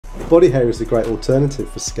Body hair is a great alternative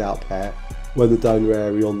for scalp hair when the donor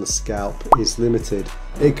area on the scalp is limited.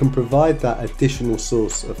 It can provide that additional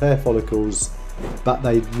source of hair follicles, but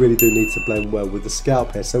they really do need to blend well with the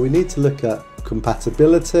scalp hair. So we need to look at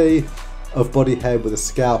compatibility of body hair with the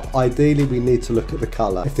scalp. Ideally we need to look at the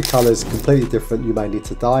colour. If the colour is completely different, you may need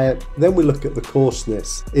to dye it. Then we look at the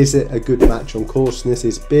coarseness. Is it a good match on coarseness?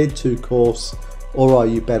 Is beard too coarse, or are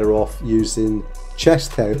you better off using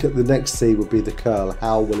chest hair? Look at the next C would be the curl.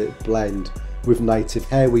 How will it blend with native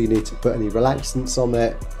hair? Will you need to put any relaxants on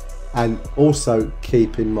it? And also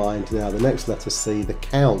keep in mind now the next letter C, the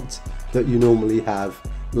count, that you normally have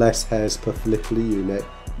less hairs per follicular unit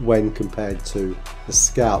when compared to the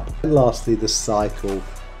scalp. And lastly, the cycle.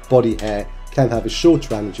 Body hair can have a shorter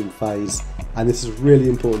anagen phase, and this is really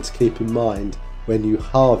important to keep in mind when you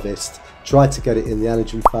harvest. Try to get it in the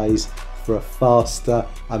anagen phase for a faster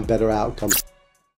and better outcome.